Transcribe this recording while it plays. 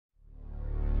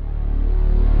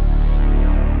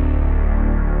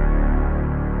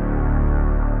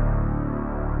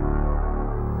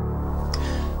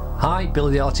Hi,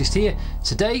 Billy the Artist here.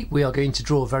 Today we are going to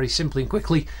draw very simply and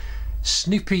quickly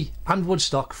Snoopy and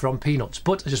Woodstock from Peanuts,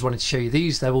 but I just wanted to show you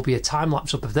these. There will be a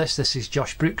time-lapse up of this. This is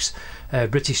Josh Brooks,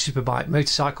 British superbike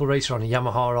motorcycle racer on a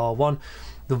Yamaha R1.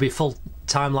 There'll be a full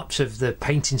time-lapse of the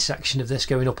painting section of this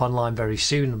going up online very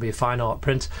soon. There'll be a fine art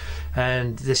print,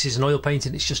 and this is an oil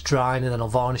painting. It's just drying, and then I'll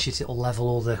varnish it. It'll level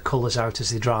all the colours out as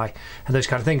they dry and those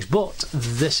kind of things. But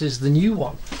this is the new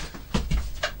one,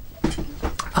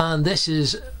 and this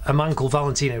is a man called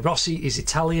Valentino Rossi. He's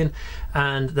Italian,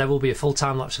 and there will be a full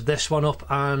time lapse of this one up,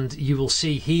 and you will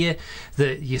see here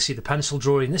that you see the pencil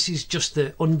drawing. This is just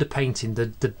the underpainting,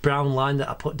 the brown line that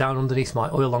I put down underneath my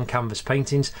oil on canvas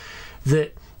paintings,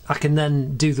 that I can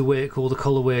then do the work, all the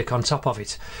colour work on top of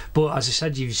it. But as I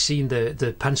said, you've seen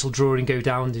the pencil drawing go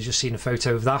down. You've just seen a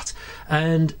photo of that,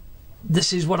 and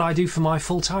this is what I do for my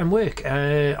full-time work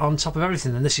on top of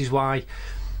everything. And this is why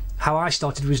how I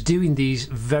started was doing these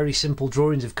very simple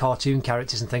drawings of cartoon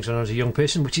characters and things when I was a young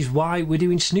person, which is why we're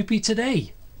doing Snoopy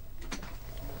today.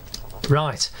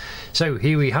 Right, so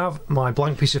here we have my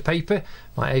blank piece of paper,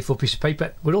 my A4 piece of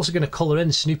paper. We're also going to colour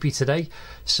in Snoopy today,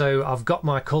 so I've got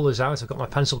my colours out. I've got my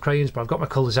pencil crayons, but I've got my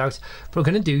colours out. But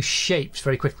we're going to do shapes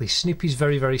very quickly. Snoopy's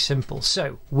very, very simple.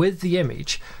 So with the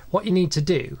image, what you need to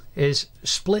do is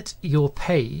split your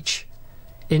page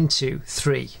into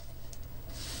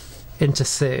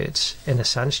thirds, in a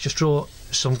sense. Just draw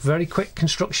some very quick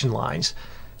construction lines,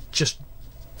 just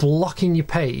blocking your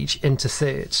page into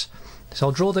thirds. So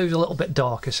I'll draw those a little bit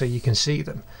darker so you can see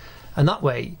them, and that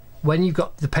way when you've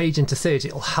got the page into thirds,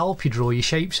 it'll help you draw your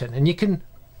shapes in, and you can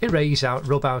erase out,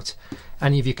 rub out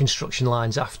any of your construction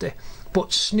lines after.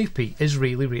 But Snoopy is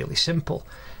really, really simple.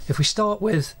 If we start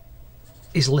with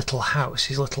his little house,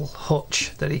 his little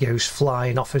hutch that he goes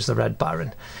flying off as the Red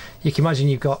Baron, you can imagine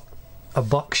you've got a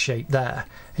box shape there,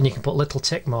 and you can put little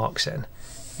tick marks in.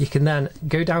 You can then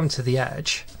go down to the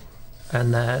edge,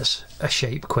 and there's a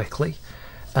shape quickly,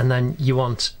 and then you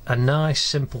want a nice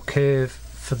simple curve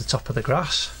for the top of the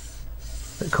grass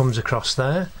that comes across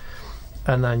there,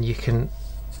 and then you can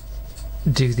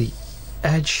do the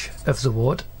edge of the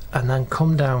wood and then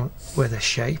come down with a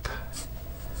shape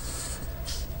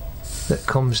that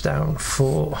comes down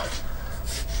for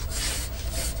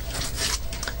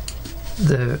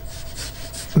the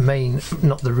main,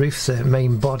 not the roof, the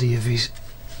main body of his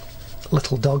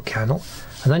little dog kennel.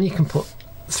 And then you can put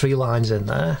 3 lines in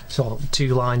there, so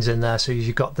 2 lines in there, so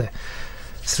you've got the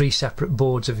 3 separate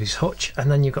boards of his hutch, and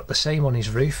then you've got the same on his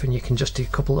roof, and you can just do a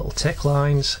couple little tick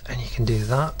lines, and you can do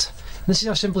that. And this is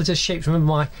how simple it is. Shapes. Remember,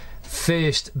 my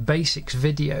first basics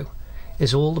video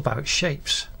is all about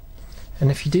shapes,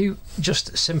 and if you do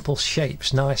just simple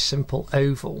shapes, nice simple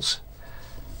ovals,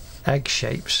 egg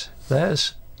shapes,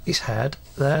 there's his head,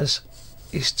 there's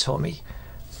his tummy,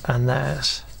 and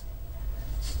there's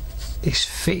his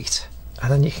feet,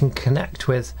 and then you can connect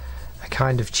with a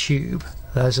kind of tube.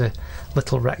 There's a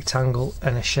little rectangle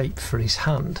and a shape for his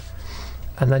hand,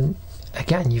 and then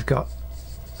again you've got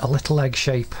a little egg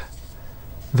shape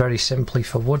very simply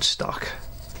for Woodstock.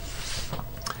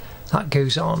 That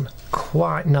goes on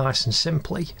quite nice and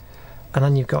simply, and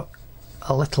then you've got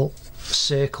a little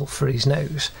circle for his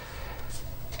nose.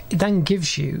 It then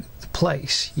gives you the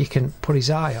place you can put his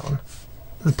eye on,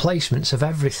 the placements of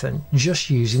everything, just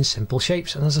using simple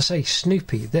shapes. And as I say,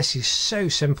 Snoopy, this is so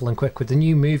simple and quick. With the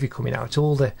new movie coming out,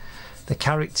 all the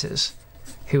characters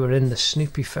who are in the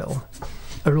Snoopy film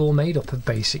are all made up of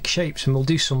basic shapes, and we'll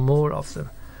do some more of them.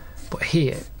 But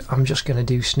here I'm just going to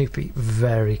do Snoopy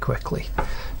very quickly.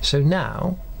 So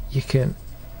now you can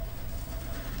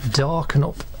darken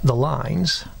up the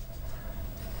lines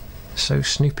so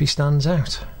Snoopy stands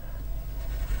out.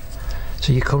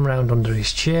 So you come round under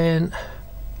his chin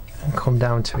and come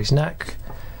down to his neck,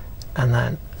 and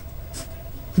then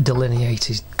delineate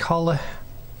his collar,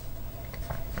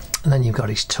 and then you've got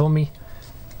his tummy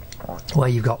where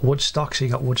you've got Woodstock, so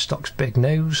you've got Woodstock's big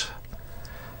nose,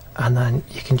 and then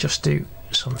you can just do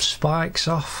some spikes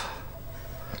off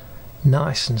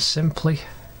nice and simply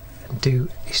and do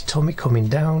his tummy coming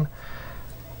down,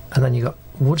 and then you've got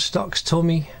Woodstock's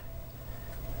tummy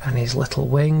and his little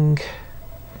wing,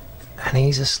 and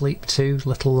he's asleep too,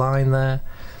 little line there,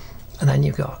 and then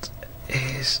you've got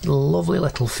his lovely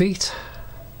little feet,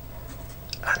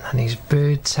 and then his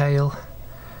bird tail,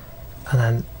 and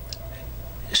then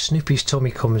Snoopy's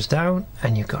tummy comes down,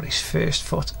 and you've got his first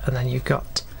foot, and then you've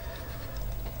got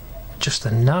just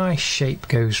a nice shape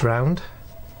goes round,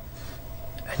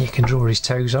 and you can draw his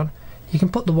toes on. You can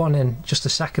put the one in, just a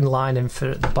second line in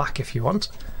for the back if you want,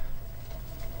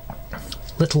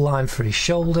 little line for his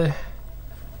shoulder,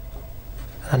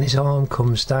 and his arm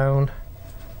comes down,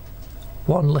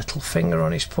 one little finger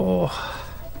on his paw,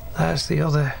 there's the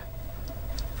other,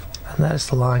 and there's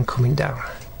the line coming down.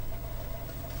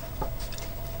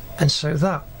 And so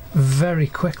that very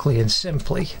quickly and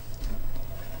simply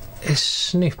is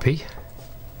Snoopy.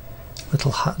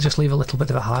 Just leave a little bit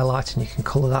of a highlight and you can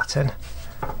colour that in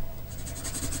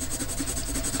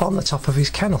on the top of his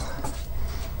kennel.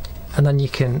 And then you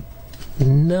can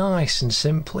nice and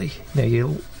simply,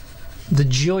 the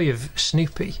joy of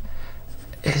Snoopy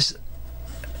is,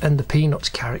 and the Peanuts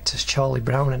characters, Charlie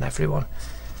Brown and everyone,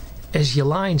 is your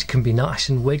lines can be nice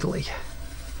and wiggly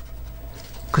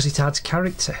because it adds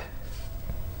character,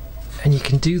 and you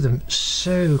can do them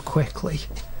so quickly.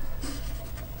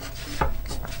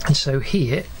 And so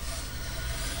here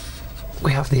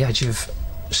we have the edge of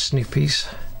Snoopy's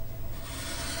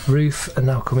roof, and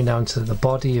now coming down to the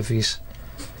body of his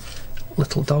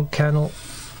little dog kennel,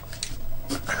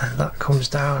 and then that comes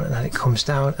down, and then it comes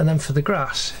down, and then for the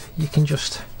grass you can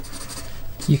just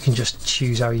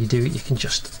choose how you do it. You can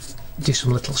just do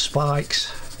some little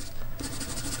spikes,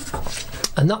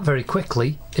 and that very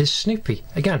quickly is Snoopy.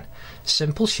 Again,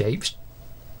 simple shapes,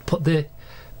 put the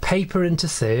paper into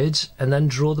thirds and then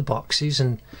draw the boxes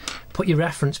and put your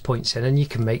reference points in, and you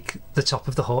can make the top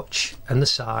of the hutch and the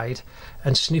side.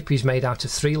 And Snoopy's made out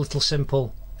of 3 little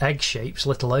simple egg shapes,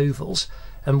 little ovals,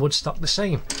 and Woodstock the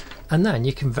same. And then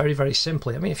you can very, very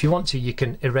simply, I mean, if you want to, you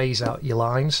can erase out your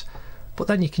lines, but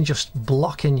then you can just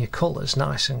block in your colours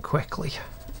nice and quickly.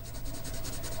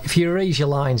 If you erase your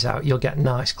lines out, you'll get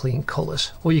nice clean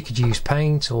colours, or you could use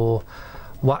paint or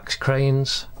wax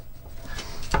crayons.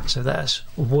 So there's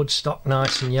Woodstock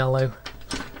nice and yellow.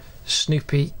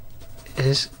 Snoopy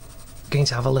is going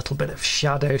to have a little bit of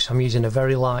shadow, so I'm using a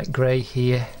very light grey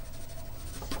here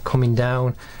coming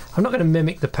down. I'm not going to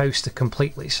mimic the poster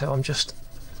completely, so I'm just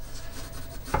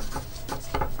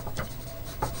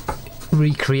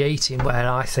recreating where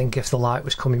I think if the light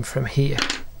was coming from here.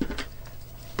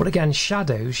 But again,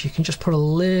 shadows, you can just put a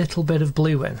little bit of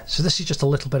blue in. So this is just a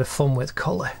little bit of fun with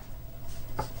colour,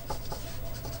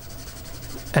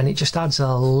 and it just adds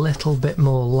a little bit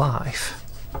more life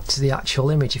to the actual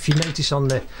image. If you notice on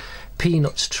the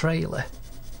Peanuts trailer,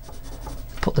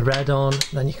 put the red on,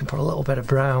 then you can put a little bit of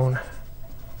brown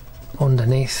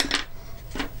underneath.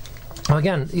 Now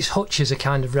again, these hutches are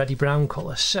kind of reddy brown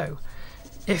colour, so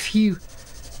if you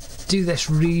do this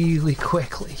really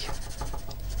quickly,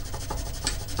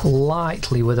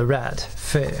 lightly with a red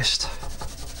first,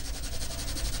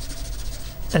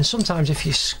 and sometimes if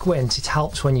you squint, it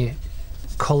helps when you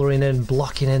colouring in,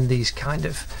 blocking in these kind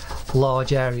of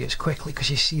large areas quickly,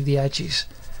 because you see the edges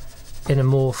in a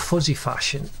more fuzzy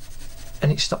fashion,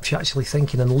 and it stops you actually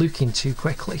thinking and looking too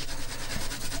quickly.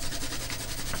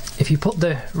 If you put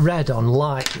the red on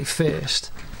lightly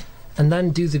first and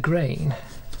then do the grain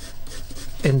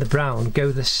in the brown,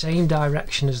 go the same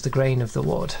direction as the grain of the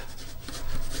wood,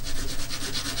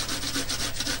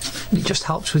 it just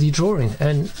helps with your drawing,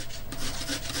 and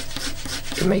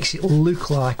it makes it look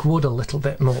like wood a little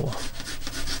bit more.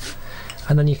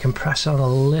 And then you can press on a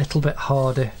little bit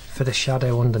harder for the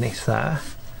shadow underneath there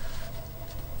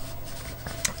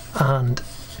and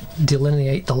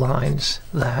delineate the lines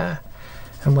there.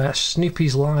 And where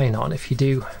Snoopy's line on, if you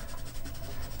do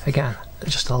again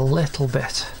just a little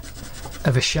bit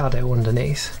of a shadow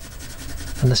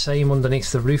underneath, and the same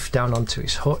underneath the roof down onto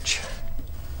his hutch.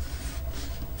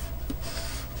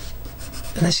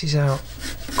 And this is how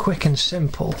quick and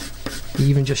simple,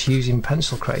 even just using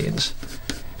pencil crayons,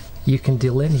 you can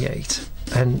delineate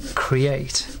and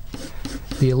create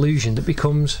the illusion that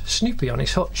becomes Snoopy on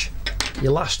his hutch.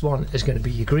 Your last one is going to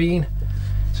be your green.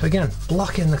 So again,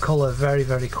 block in the colour very,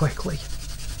 very quickly.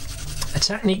 A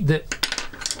technique that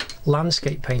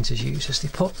landscape painters use is they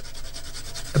put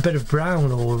a bit of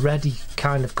brown or reddy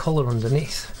kind of colour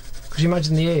underneath, because you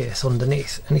imagine the earth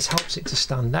underneath, and it helps it to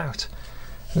stand out.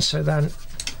 And so then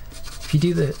if you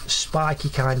do the spiky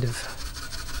kind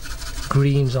of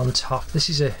greens on top, this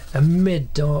is a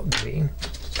mid dark green,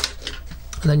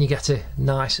 and then you get a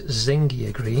nice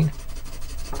zingier green.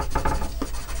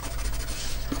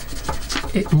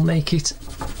 It will make it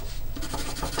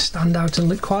stand out and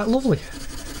look quite lovely.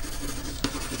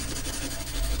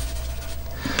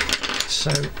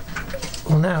 So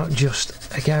we'll now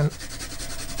just again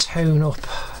tone up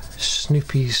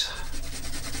Snoopy's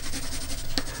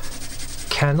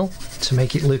kennel to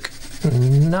make it look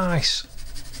nice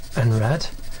and red.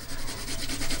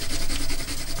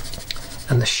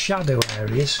 And the shadow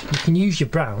areas, you can use your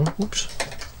brown, whoops,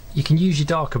 you can use your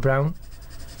darker brown,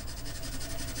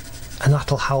 and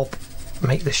that'll help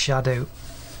make the shadow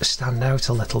stand out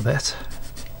a little bit,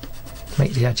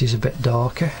 make the edges a bit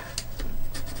darker.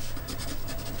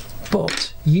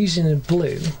 But using a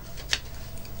blue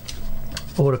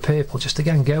or a purple, just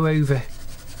again go over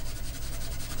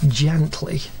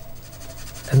gently,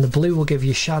 and the blue will give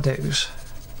you shadows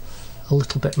a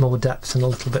little bit more depth and a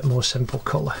little bit more simple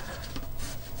colour.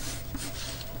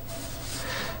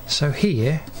 So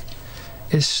here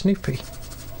is Snoopy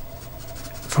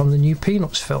from the new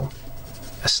Peanuts film,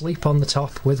 asleep on the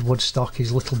top with Woodstock,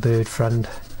 his little bird friend,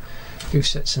 who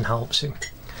sits and helps him.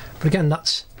 But again,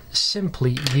 that's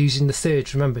simply using the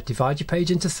thirds. Remember, divide your page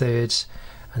into thirds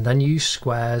and then use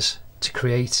squares to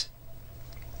create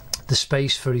the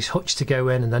space for his hutch to go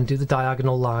in, and then do the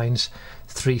diagonal lines,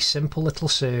 3 simple little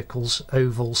circles,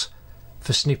 ovals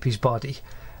for Snoopy's body,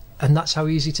 and that's how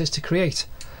easy it is to create.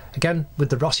 Again, with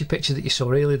the Rossi picture that you saw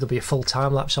earlier, there'll be a full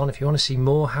time-lapse on. If you want to see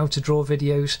more how to draw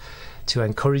videos to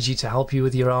encourage you, to help you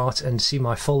with your art, and see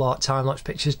my full art time-lapse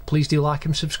pictures, please do like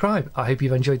and subscribe. I hope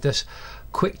you've enjoyed this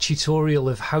quick tutorial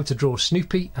of how to draw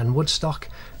Snoopy and Woodstock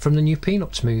from the new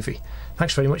Peanuts movie.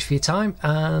 Thanks very much for your time,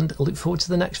 and I look forward to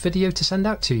the next video to send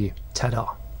out to you.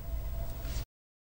 Ta-da.